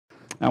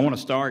I want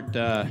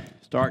to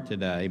start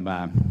today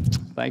by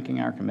thanking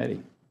our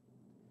committee.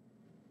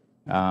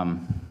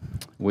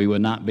 We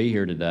would not be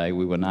here today,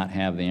 we would not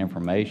have the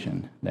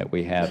information that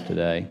we have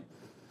today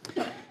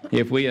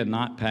if we had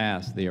not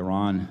passed the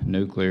Iran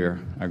Nuclear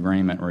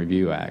Agreement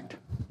Review Act.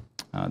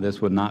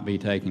 This would not be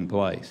taking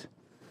place.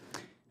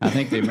 I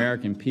think the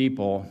American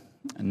people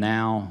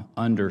now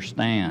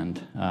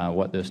understand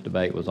what this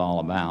debate was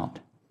all about.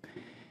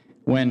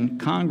 When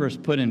Congress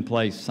put in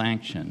place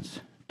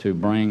sanctions to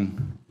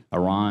bring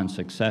Iran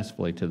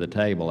successfully to the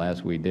table,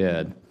 as we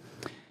did,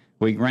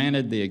 we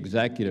granted the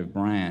executive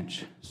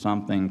branch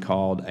something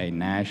called a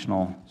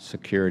national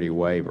security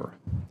waiver.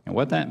 And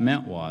what that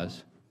meant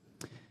was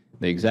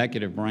the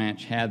executive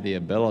branch had the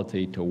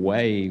ability to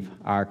waive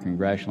our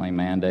congressionally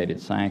mandated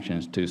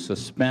sanctions, to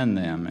suspend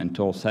them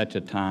until such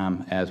a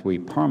time as we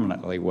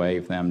permanently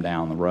waive them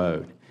down the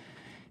road.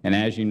 And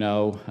as you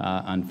know,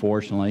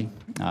 unfortunately,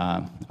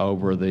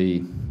 over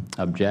the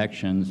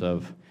objections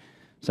of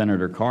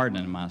Senator Cardin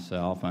and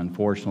myself,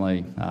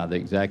 unfortunately, the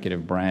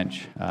executive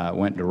branch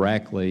went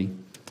directly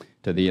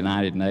to the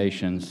United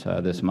Nations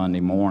this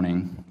Monday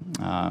morning,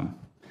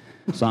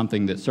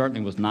 something that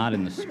certainly was not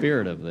in the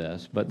spirit of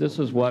this, but this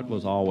is what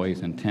was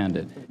always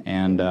intended.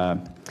 And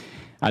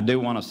I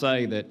do want to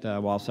say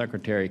that while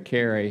Secretary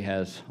Kerry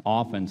has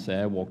often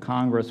said, well,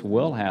 Congress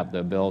will have the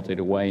ability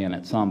to weigh in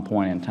at some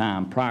point in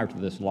time prior to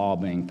this law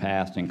being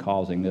passed and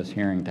causing this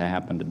hearing to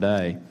happen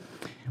today,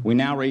 we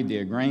now read the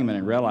agreement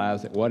and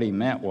realize that what he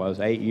meant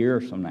was 8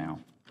 years from now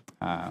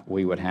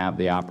we would have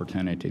the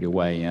opportunity to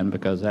weigh in,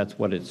 because that's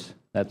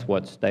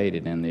what's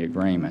stated in the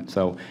agreement.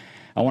 So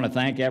I want to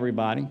thank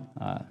everybody,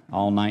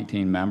 all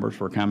 19 members,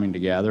 for coming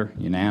together,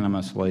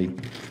 unanimously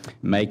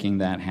making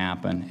that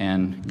happen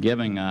and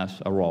giving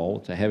us a role.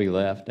 It's a heavy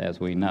lift, as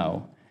we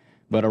know,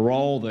 but a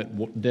role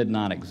that did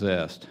not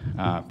exist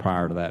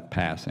prior to that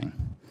passing.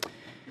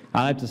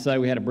 I have to say,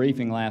 we had a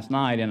briefing last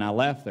night, and I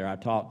left there. I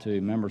talked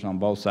to members on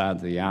both sides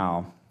of the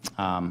aisle.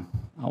 I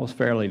was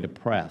fairly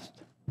depressed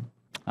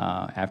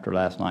after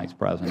last night's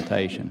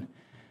presentation.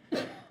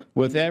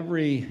 With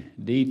every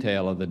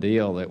detail of the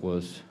deal that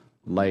was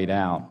laid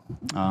out,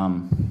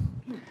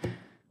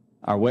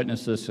 our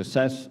witnesses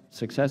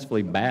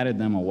successfully batted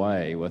them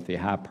away with the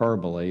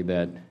hyperbole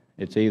that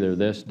it's either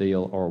this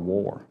deal or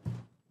war.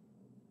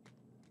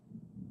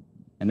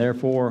 And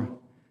therefore,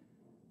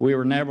 we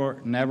were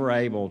never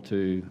able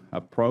to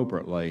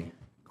appropriately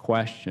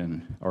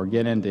question or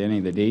get into any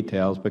of the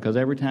details, because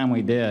every time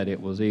we did,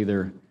 it was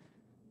either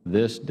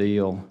this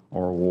deal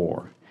or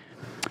war.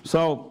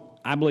 So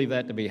I believe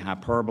that to be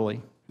hyperbole.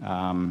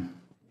 I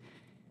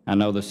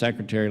know the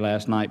Secretary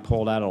last night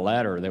pulled out a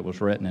letter that was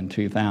written in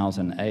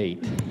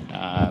 2008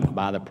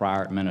 by the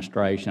prior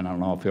administration. I don't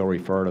know if he'll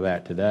refer to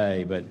that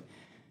today, but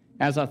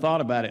as I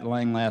thought about it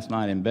laying last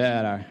night in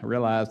bed, I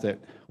realized that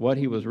what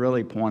he was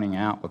really pointing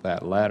out with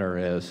that letter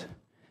is,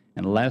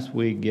 unless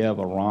we give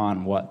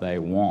Iran what they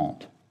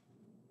want,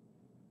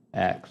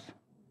 X. I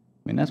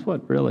mean, that's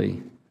what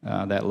really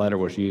that letter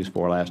was used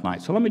for last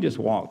night. So let me just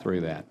walk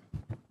through that.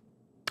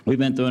 We've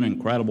been through an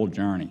incredible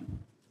journey.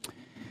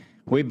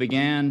 We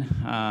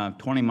began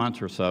 20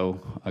 months or so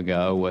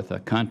ago with a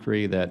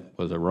country that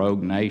was a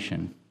rogue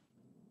nation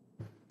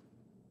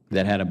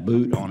that had a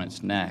boot on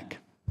its neck,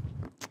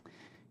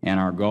 and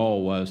our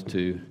goal was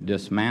to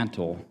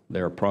dismantle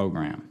their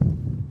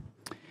program.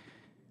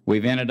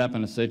 We've ended up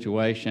in a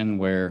situation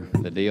where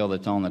the deal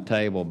that's on the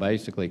table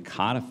basically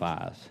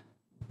codifies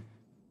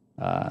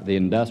the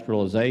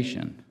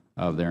industrialization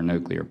of their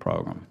nuclear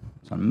program.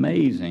 It's an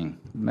amazing,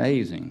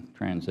 amazing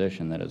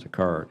transition that has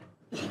occurred.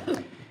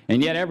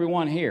 And yet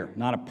everyone here,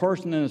 not a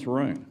person in this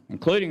room,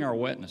 including our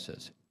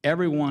witnesses,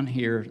 everyone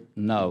here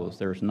knows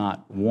there's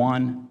not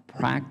one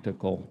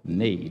practical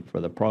need for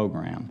the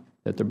program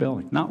that they're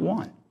building. Not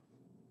one.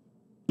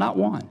 Not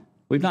one.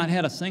 We've not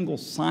had a single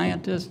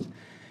scientist,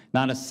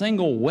 not a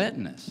single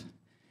witness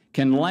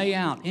can lay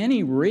out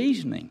any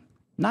reasoning,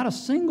 not a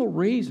single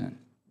reason,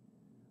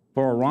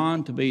 for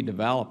Iran to be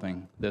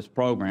developing this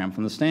program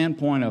from the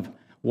standpoint of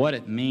what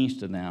it means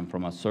to them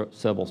from a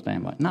civil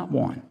standpoint. Not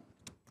one.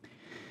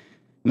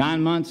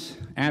 9 months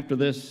after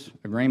this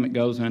agreement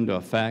goes into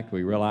effect,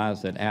 we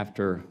realize that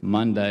after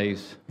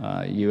Monday's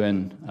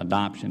UN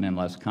adoption,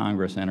 unless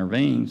Congress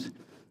intervenes,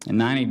 in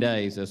 90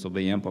 days this will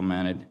be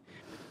implemented.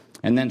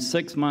 And then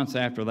 6 months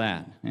after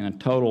that, in a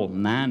total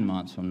 9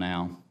 months from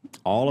now,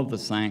 all of the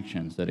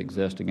sanctions that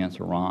exist against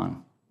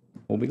Iran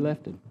will be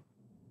lifted.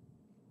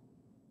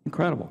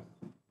 Incredible.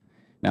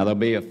 Now, there'll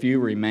be a few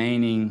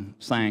remaining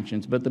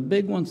sanctions, but the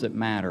big ones that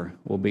matter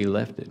will be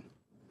lifted.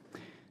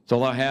 So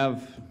they'll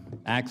have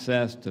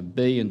access to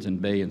billions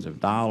and billions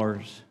of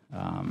dollars.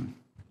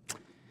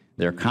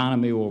 Their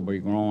economy will be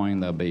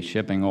growing. They'll be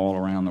shipping oil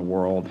around the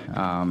world.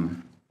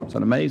 It's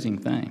an amazing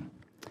thing.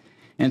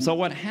 And so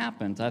what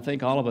happens, I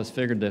think all of us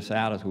figured this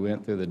out as we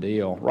went through the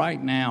deal.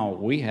 Right now,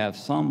 we have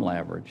some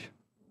leverage.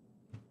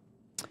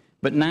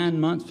 But 9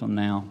 months from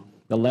now,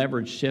 the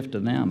leverage shifts to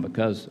them,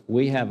 because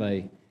we have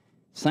a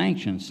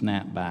sanction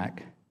snapback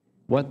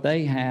What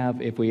they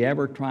have, if we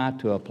ever try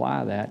to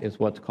apply that, is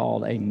what's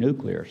called a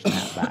nuclear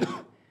snapback.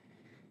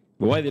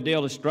 The way the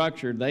deal is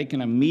structured, they can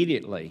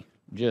immediately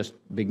just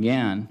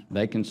begin.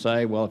 They can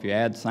say, well, if you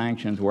add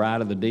sanctions, we're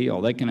out of the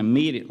deal. They can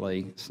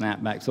immediately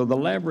snap back. So the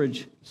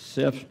leverage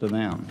shifts to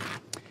them.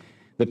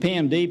 The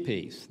PMD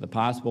piece, the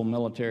possible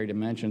military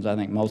dimensions, I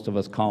think most of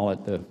us call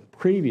it the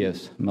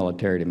previous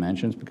military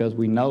dimensions because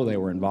we know they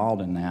were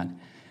involved in that.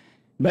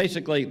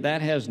 Basically,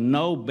 that has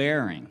no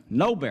bearing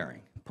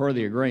per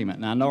the agreement.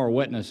 Now, I know our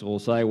witness will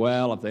say,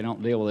 well, if they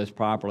don't deal with this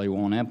properly, we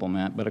won't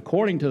implement. But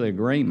according to the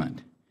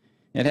agreement,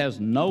 it has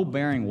no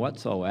bearing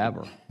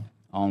whatsoever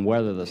on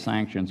whether the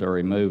sanctions are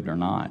removed or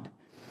not.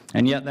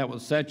 And yet that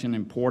was such an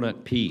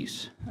important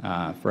piece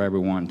for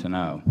everyone to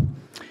know.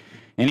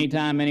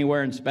 Anytime,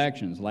 anywhere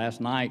inspections.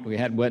 Last night we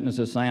had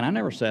witnesses saying, I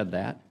never said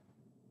that.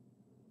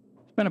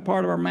 It's been a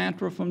part of our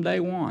mantra from day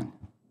one.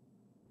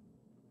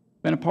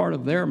 It's been a part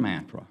of their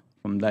mantra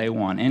from day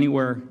one.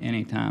 Anywhere,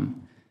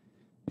 anytime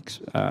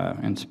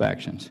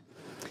inspections.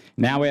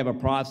 Now we have a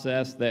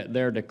process that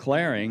they're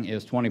declaring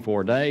is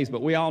 24 days,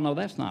 but we all know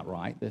that's not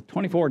right. The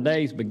 24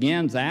 days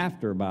begins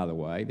after, by the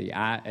way, the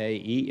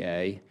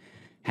IAEA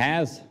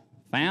has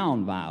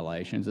found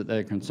violations that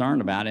they're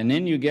concerned about, and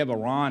then you give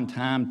Iran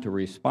time to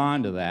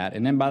respond to that,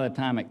 and then by the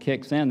time it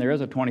kicks in, there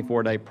is a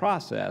 24-day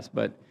process,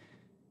 but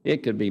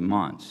it could be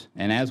months.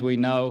 And as we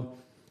know,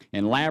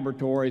 in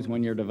laboratories,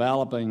 when you're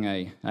developing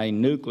a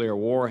nuclear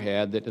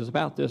warhead that is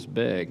about this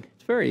big,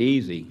 it's very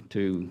easy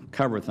to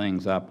cover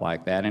things up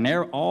like that. And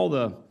all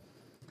the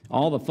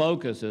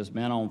focus has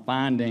been on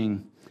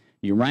finding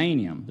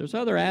uranium. There's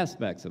other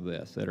aspects of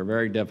this that are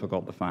very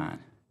difficult to find.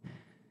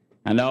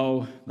 I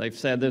know they've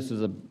said this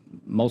is the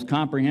most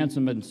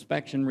comprehensive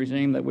inspection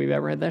regime that we've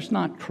ever had. That's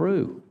not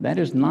true. That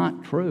is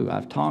not true.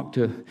 I've talked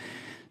to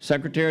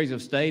secretaries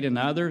of state and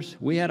others.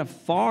 We had a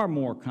far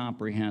more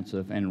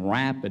comprehensive and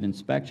rapid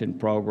inspection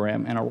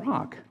program in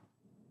Iraq,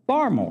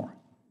 far more.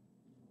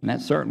 And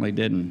that certainly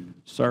didn't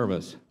serve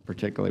us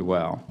particularly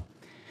well.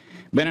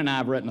 Ben and I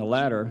have written a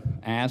letter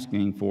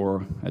asking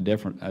for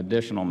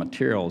additional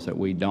materials that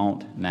we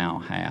don't now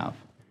have.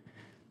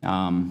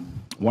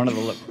 One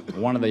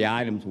of the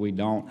items we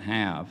don't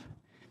have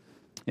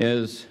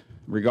is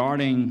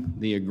regarding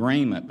the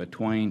agreement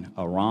between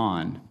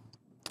Iran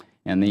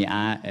and the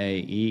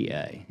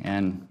IAEA.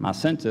 And my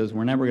sense is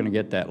we're never going to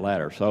get that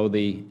letter. So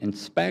the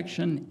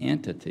inspection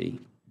entity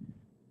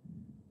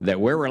that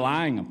we're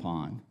relying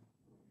upon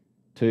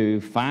to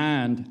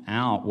find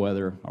out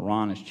whether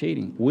Iran is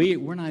cheating, we're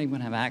not even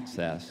going to have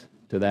access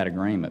to that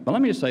agreement. But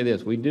let me just say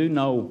this. We do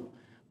know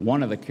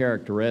one of the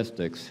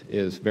characteristics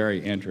is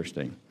very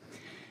interesting.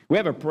 We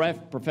have a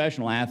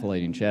professional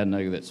athlete in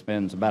Chattanooga that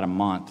spends about a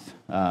month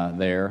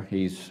there.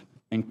 He's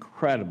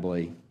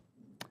incredibly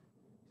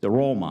the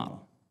role model.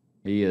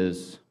 He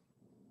has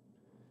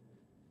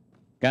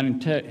got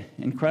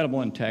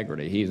incredible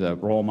integrity. He's a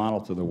role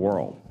model to the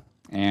world.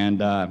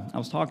 And I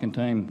was talking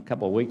to him a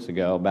couple of weeks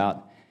ago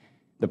about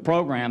the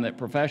program that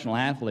professional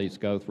athletes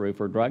go through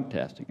for drug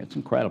testing. It's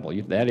incredible.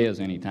 That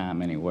is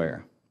anytime,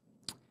 anywhere.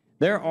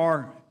 There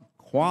are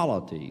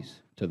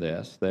qualities to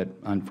this that,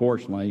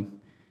 unfortunately,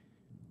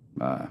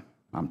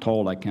 I'm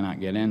told I cannot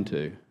get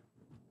into.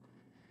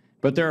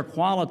 But there are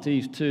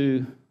qualities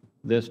to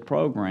this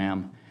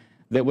program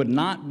that would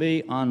not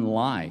be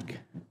unlike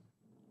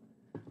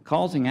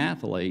causing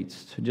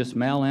athletes to just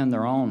mail in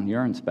their own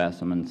urine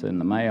specimens in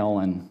the mail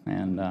and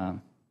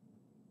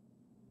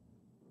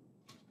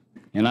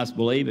us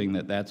believing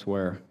that that's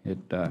where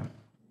that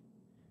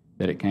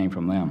it came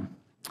from them.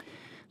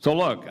 So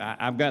look,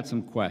 I've got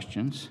some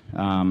questions.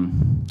 I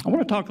want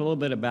to talk a little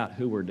bit about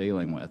who we're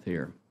dealing with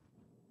here.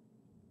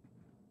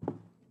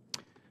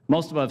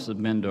 Most of us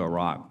have been to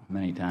Iraq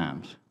many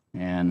times,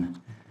 and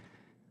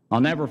I'll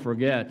never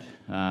forget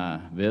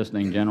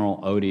visiting General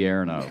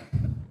Odierno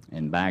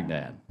in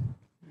Baghdad.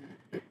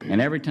 And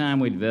every time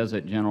we'd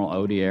visit General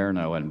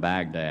Odierno in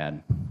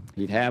Baghdad,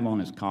 he'd have on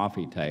his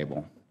coffee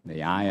table the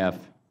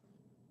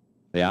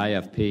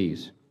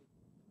IFPs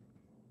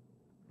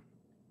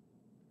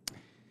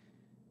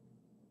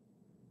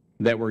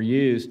that were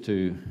used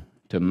to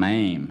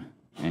maim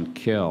and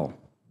kill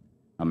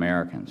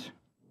Americans.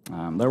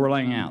 They were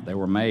laying out. They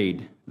were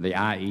made, the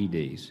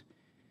IEDs.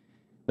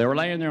 They were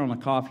laying there on the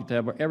coffee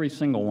table, every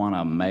single one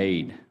of them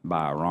made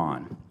by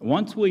Iran.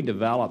 Once we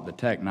developed the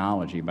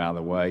technology, by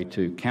the way,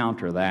 to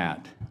counter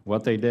that,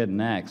 what they did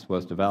next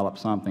was develop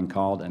something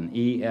called an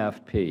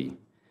EFP,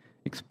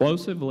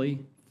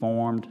 explosively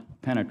formed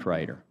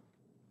penetrator.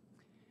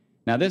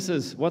 Now this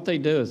is, what they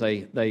do is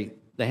they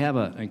have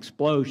an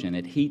explosion.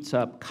 It heats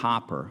up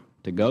copper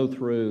to go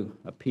through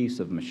a piece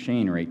of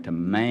machinery to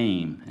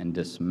maim and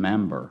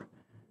dismember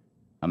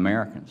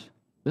Americans.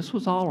 This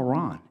was all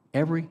Iran,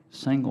 every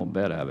single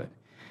bit of it.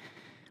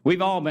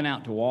 We've all been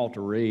out to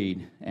Walter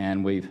Reed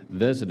and we've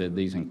visited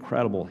these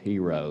incredible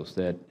heroes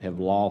that have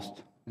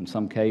lost, in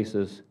some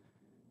cases,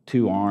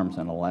 2 arms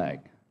and a leg.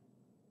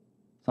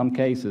 Some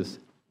cases,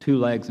 2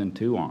 legs and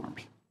 2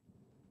 arms.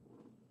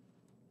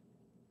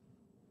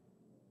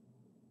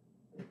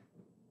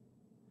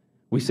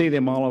 We see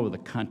them all over the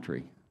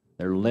country.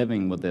 They're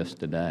living with this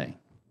today.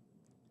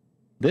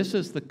 This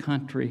is the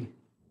country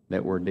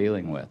that we're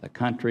dealing with, a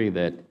country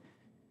that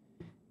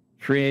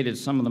created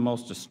some of the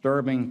most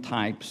disturbing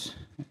types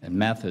and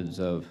methods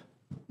of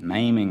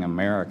naming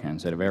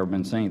Americans that have ever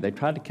been seen. They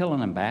tried to kill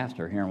an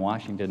ambassador here in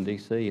Washington,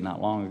 D.C.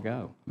 not long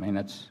ago. I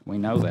mean, we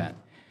know that.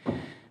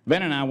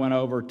 Ben and I went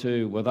over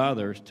with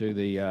others to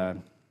the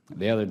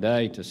other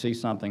day to see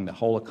something the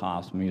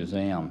Holocaust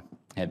Museum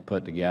had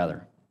put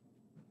together.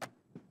 A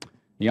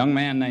young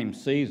man named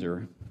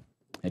Caesar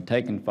had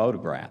taken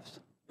photographs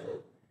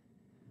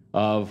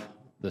of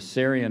the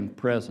Syrian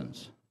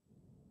prisons,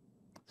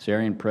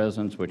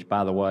 which,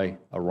 by the way,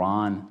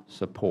 Iran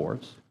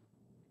supports.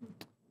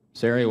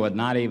 Syria would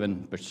not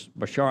even,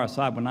 Bashar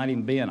Assad would not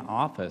even be in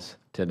office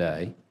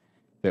today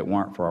if it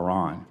weren't for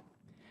Iran.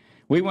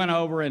 We went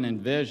over and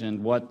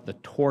envisioned what the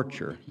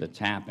torture that's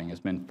happening has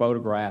been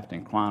photographed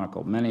and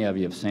chronicled. Many of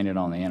you have seen it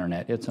on the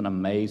internet. It's an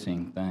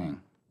amazing thing.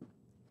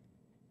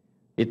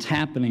 It's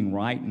happening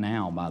right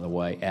now, by the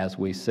way, as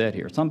we sit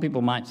here. Some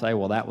people might say,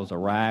 well, that was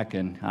Iraq,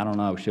 and I don't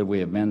know, should we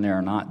have been there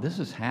or not? This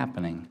is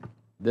happening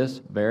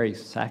this very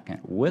second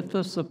with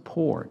the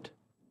support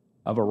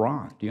of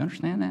Iran. Do you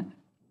understand that?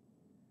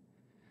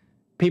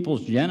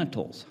 People's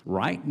genitals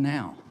right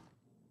now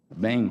are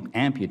being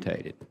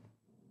amputated.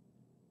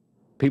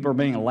 People are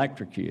being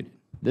electrocuted.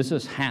 This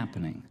is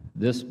happening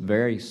this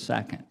very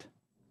second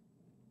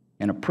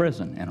in a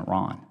prison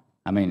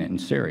in in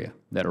Syria,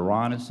 that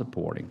Iran is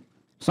supporting.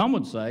 Some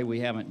would say we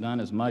haven't done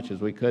as much as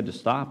we could to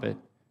stop it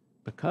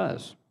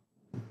because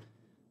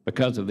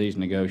of these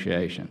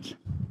negotiations.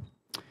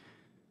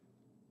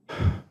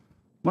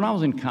 When I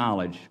was in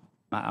college,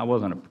 I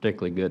wasn't a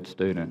particularly good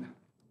student.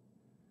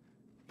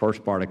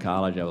 First part of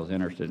college, I was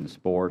interested in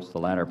sports. The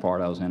latter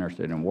part, I was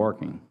interested in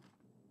working.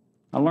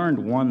 I learned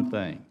one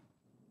thing.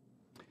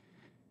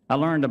 I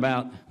learned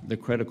about the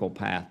critical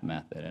path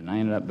method, and I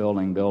ended up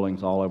building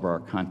buildings all over our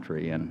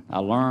country. And I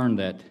learned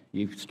that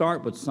you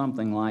start with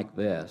something like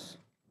this,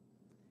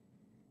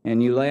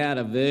 and you lay out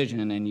a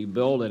vision and you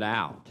build it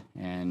out.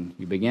 And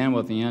you begin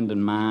with the end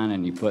in mind,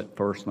 and you put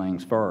first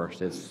things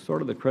first. It's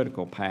sort of the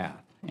critical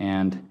path.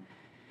 And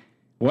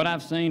what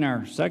I've seen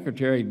our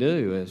secretary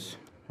do is,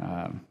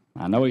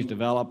 I know he's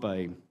developed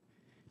a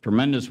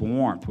tremendous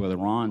warmth with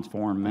Iran's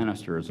foreign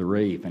minister,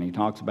 Zarif, and he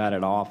talks about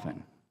it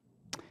often.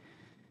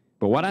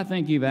 But what I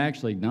think you've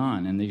actually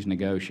done in these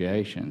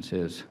negotiations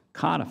is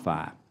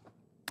codify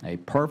a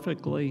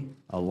perfectly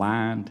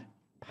aligned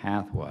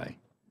pathway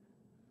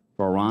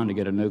for Iran to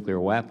get a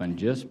nuclear weapon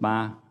just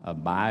by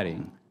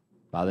abiding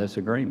by this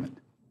agreement.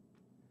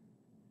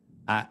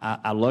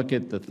 I look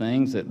at the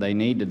things that they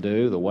need to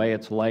do, the way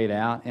it's laid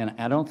out, and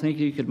I don't think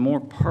you could more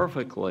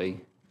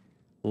perfectly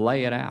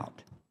lay it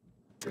out.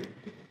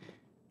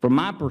 From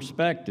my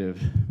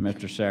perspective,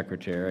 Mr.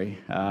 Secretary,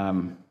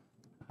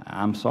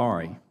 I'm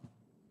sorry.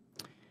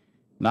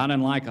 Not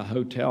unlike a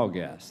hotel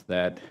guest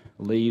that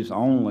leaves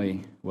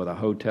only with a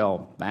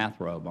hotel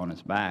bathrobe on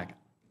his back,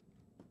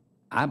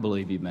 I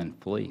believe you've been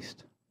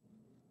fleeced.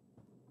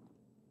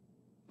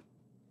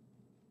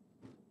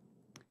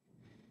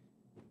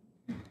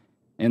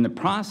 In the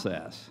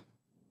process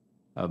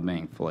of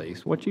being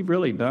fleeced, what you've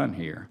really done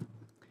here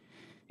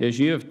is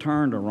you have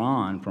turned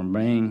Iran from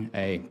being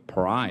a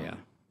pariah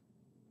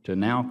to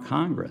now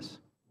Congress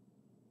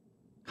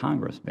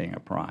being a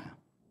pariah.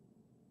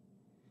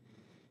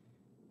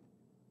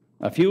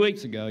 A few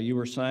weeks ago, you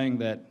were saying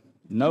that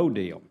no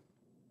deal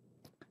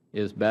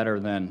is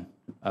better than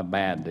a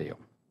bad deal.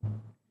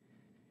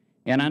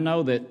 And I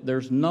know that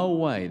there's no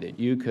way that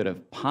you could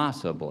have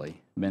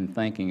possibly been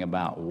thinking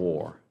about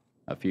war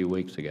a few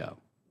weeks ago.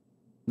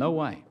 No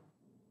way.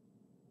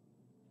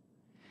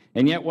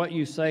 And yet what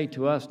you say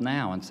to us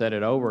now, and said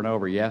it over and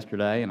over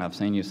yesterday, and I've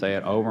seen you say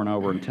it over and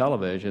over in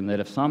television, that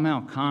if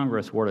somehow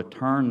Congress were to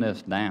turn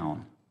this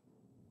down,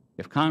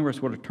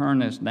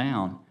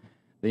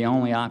 the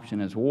only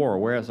option is war,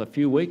 whereas a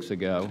few weeks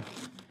ago,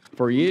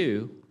 for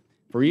you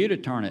to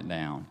turn it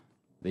down,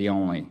 the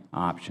only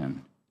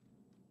option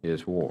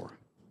is war.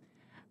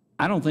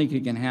 I don't think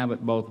you can have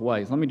it both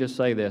ways. Let me just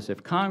say this.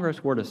 If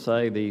Congress were to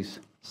say these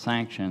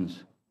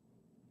sanctions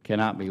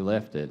cannot be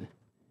lifted,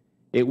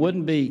 it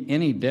wouldn't be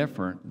any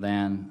different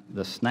than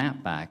the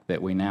snapback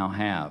that we now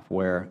have,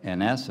 where,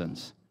 in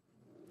essence,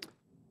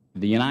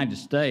 the United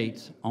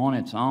States on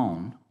its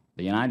own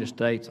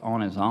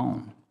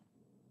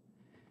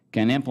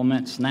can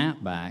implement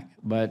snapback,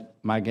 but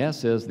my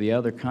guess is the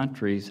other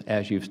countries,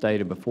 as you've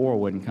stated before,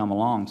 wouldn't come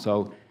along.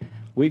 So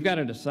we've got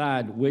to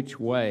decide which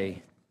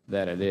way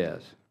that it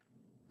is.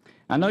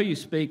 I know you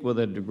speak with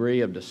a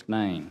degree of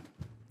disdain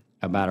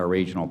about our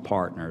regional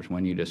partners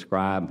when you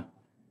describe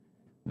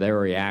their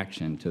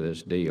reaction to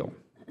this deal.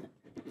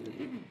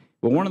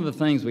 But one of the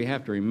things we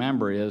have to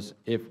remember is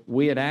if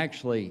we had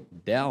actually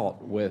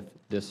dealt with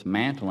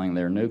dismantling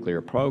their nuclear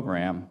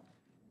program,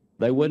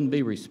 they wouldn't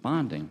be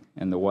responding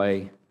in the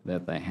way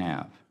that they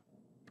have.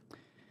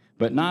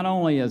 But not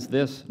only has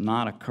this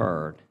not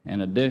occurred,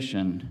 in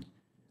addition,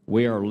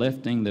 we are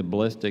lifting the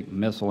ballistic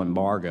missile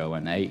embargo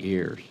in 8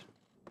 years.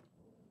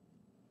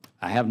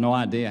 I have no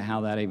idea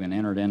how that even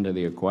entered into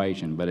the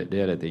equation, but it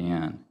did at the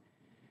end.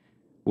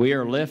 We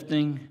are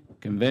lifting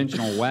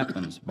conventional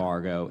weapons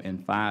embargo in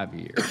 5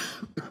 years,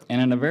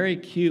 and in a very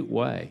cute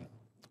way,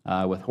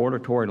 with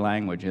hortatory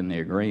language in the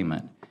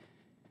agreement.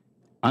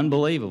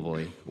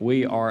 Unbelievably,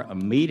 we are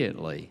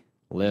immediately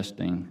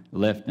lifting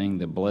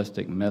the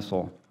ballistic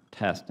missile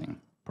testing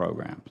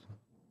programs.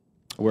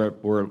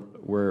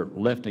 We're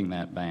lifting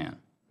that ban.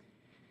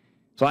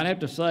 So I'd have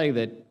to say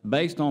that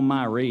based on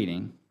my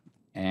reading,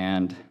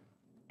 and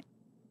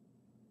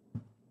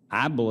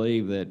I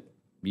believe that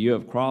you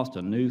have crossed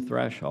a new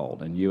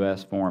threshold in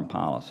U.S. foreign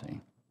policy,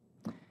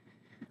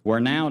 where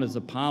now it is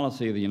the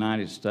policy of the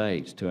United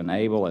States to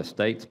enable a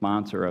state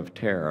sponsor of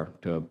terror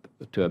to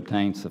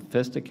obtain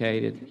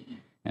sophisticated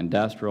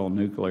industrial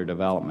nuclear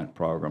development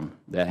program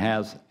that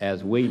has,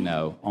 as we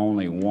know,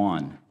 only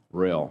one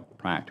real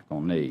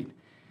practical need.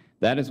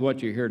 That is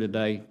what you're here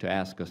today to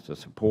ask us to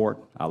support.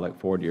 I look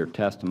forward to your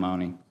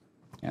testimony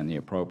and the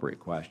appropriate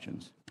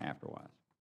questions afterwards.